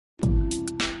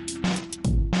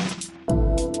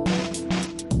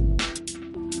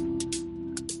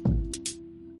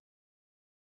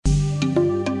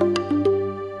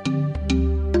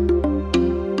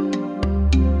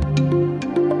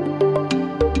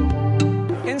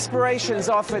Inspirations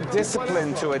offer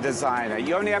discipline to a designer.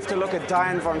 You only have to look at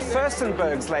Diane von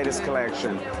Furstenburg's latest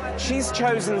collection. She's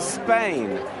chosen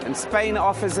Spain, and Spain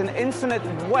offers an infinite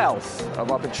wealth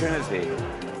of opportunity.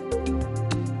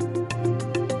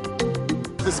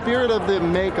 The spirit of the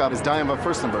makeup is Diane von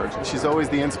Furstenburg. She's always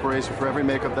the inspiration for every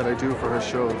makeup that I do for her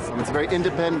shows. It's very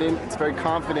independent, it's very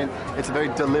confident, it's very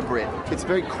deliberate, it's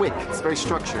very quick, it's very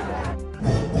structured.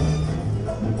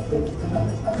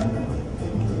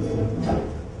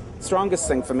 Strongest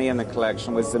thing for me in the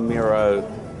collection was the Miro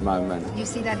moment. You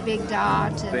see that big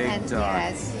dot? Big dot.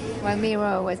 Yes. Well,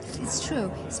 Miro was, it's true.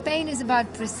 Spain is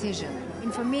about precision.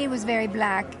 And for me, it was very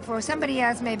black. For somebody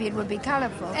else, maybe it would be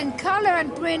colorful. And color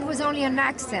and print was only an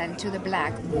accent to the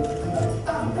black.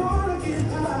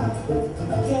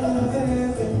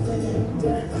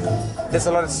 There's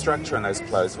a lot of structure in those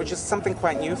clothes, which is something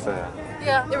quite new for her.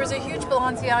 Yeah, there was a huge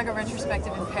Balenciaga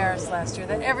retrospective in Paris last year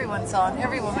that everyone saw and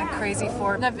everyone went crazy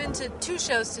for. And I've been to 2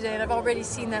 shows today, and I've already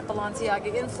seen that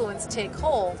Balenciaga influence take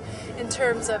hold in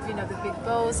terms of, you know, the big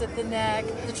bows at the neck,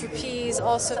 the trapeze,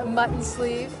 also a mutton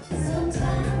sleeve.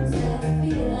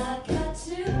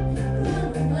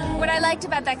 What I liked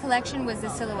about that collection was the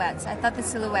silhouettes. I thought the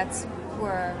silhouettes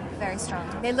were very strong.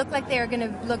 They looked like they were going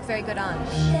to look very good on.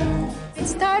 It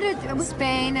started with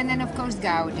Spain, and then of course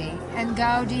Gaudi and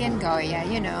Goya,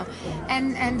 you know,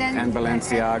 and then And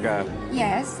Balenciaga.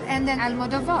 Yes, and then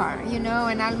Almodovar, you know,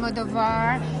 and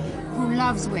Almodovar, who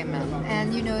loves women.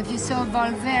 And you know, if you saw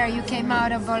Volver, you came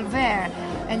out of Volver,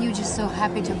 and you're just so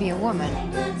happy to be a woman.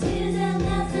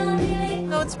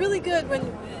 No, it's really good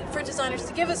for designers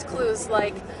to give us clues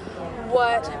like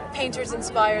what painters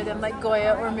inspire them, like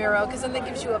Goya or Miro, because then that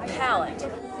gives you a palette.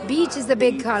 Beet is the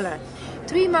big color.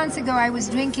 3 months ago, I was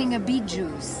drinking a beet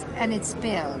juice, and it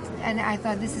spilled. And I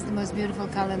thought, this is the most beautiful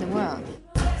color in the world.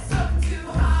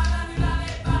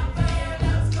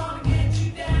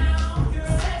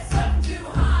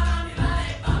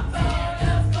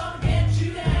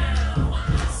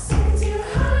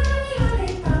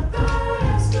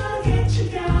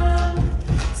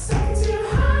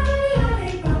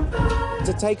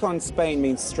 To take on Spain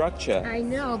means structure. I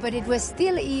know, but it was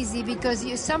still easy because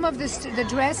some of the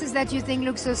dresses that you think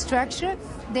look so structured,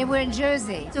 they were in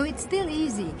jersey. So it's still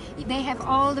easy. They have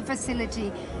all the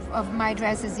facility of my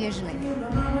dresses usually.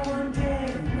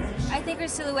 I think her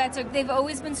silhouettes they've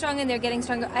always been strong and they're getting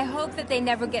stronger. I hope that they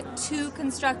never get too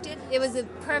constructed. It was a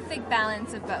perfect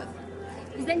balance of both.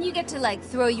 Because then you get to like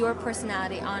throw your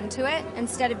personality onto it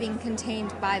instead of being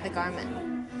contained by the garment.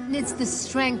 And it's the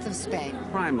strength of Spain.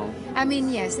 Primal. I mean,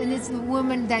 yes, and it's the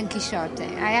woman Don Quixote.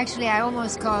 I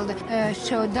almost called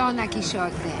show Donna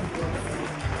Quixote.